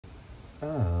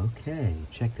Okay,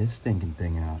 check this stinking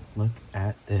thing out. Look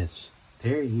at this.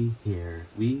 There ye here.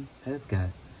 We have got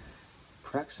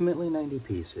approximately 90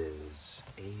 pieces.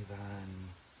 Avon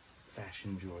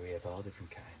fashion jewelry of all different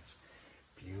kinds.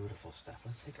 Beautiful stuff.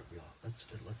 Let's take a real, let's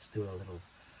do a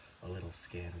little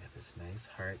scan. We got this nice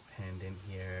heart pendant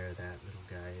here, that little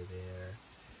guy there.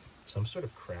 Some sort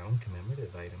of crown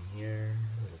commemorative item here,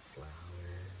 little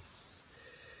flowers.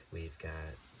 We've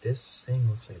got this thing,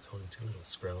 looks like it's holding two little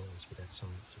scrolls, but that's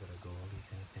some sort of goldy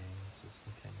kind of thing. This is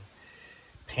some kind of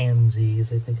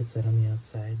pansies, I think it said on the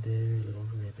outside there, little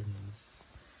ribbons.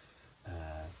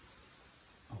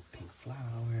 Oh, pink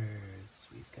flowers.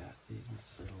 We've got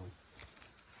these little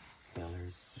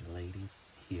fellas, ladies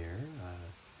here.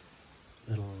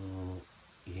 Little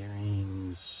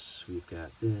earrings. We've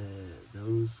got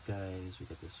those guys. We've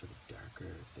got this sort of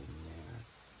darker thing there.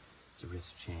 It's a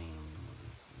wrist chain.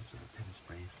 There's a tennis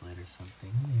bracelet or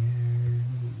something there.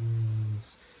 Little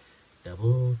earrings.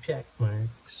 Double check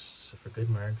marks. For good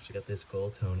marks, you got this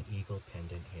gold tone eagle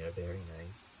pendant here. Very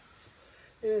nice.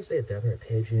 Yeah, say a dove or a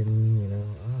pigeon, you know,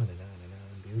 on and on and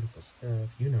on. Beautiful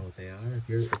stuff. You know what they are.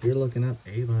 If you're looking up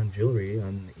Avon jewelry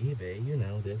on eBay, you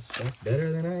know this stuff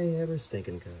better than I ever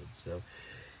stinking could. So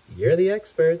you're the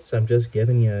experts. I'm just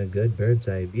giving you a good bird's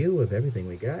eye view of everything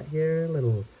we got here.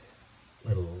 Little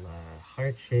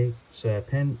heart-shaped or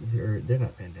they're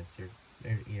not pendants,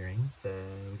 they're earrings.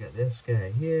 We got this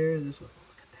guy here. This one,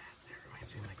 look at that. That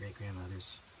reminds me of my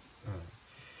great-grandmother's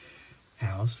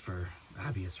house for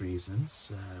obvious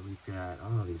reasons. We've got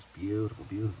all these beautiful,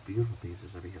 beautiful, beautiful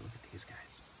pieces over here. Look at these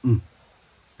guys.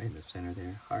 Right in the center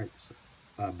there. Hearts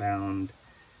bound.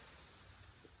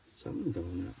 Something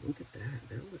going up. Look at that.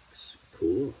 That looks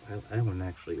cool. That one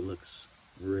actually looks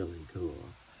really cool.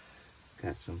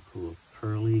 Got some cool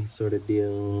pearly sort of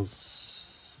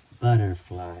deals.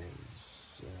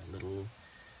 Butterflies. Little,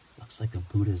 looks like a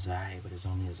Buddha's eye, but it's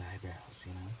only his eyebrows,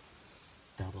 you know.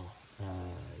 Double.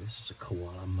 This is a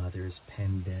koala mother's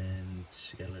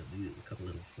pendant. Got a couple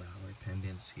little flower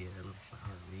pendants here. A little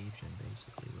flower region,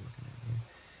 basically, we're looking at here.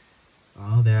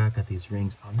 Oh, there, I got these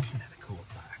rings. Oh, this one had a cool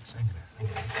box. I'm gonna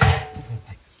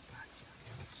take this box out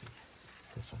here. Let's see.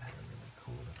 This one had a really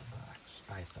cool little box.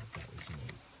 I thought that was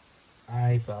neat.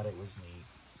 I thought it was neat,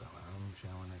 so I'm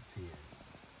showing it to you.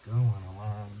 Going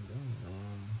along.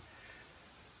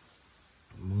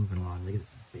 Moving along. Look at this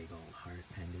big old heart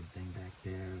pendant thing back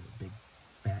there. The big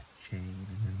fat chain,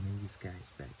 and then these guys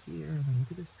back here. And then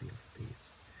look at this beautiful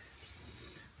piece.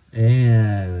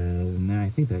 And now I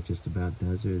think that just about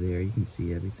does her there. You can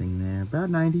see everything there. About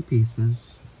 90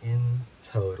 pieces in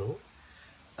total.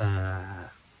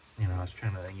 You know, I was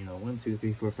trying to, you know, 1, 2,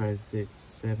 3, 4, 5, 6,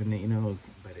 7, 8, you know,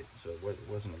 but it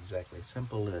wasn't exactly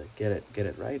simple to get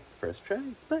it right first try.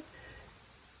 But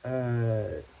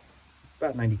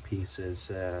about 90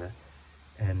 pieces.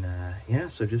 Yeah,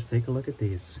 so just take a look at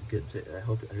these. I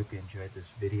hope you enjoyed this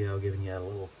video, giving you a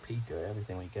little peek of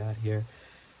everything we got here.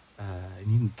 And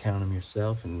you can count them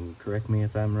yourself and correct me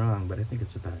if I'm wrong, but I think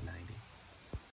it's about 90.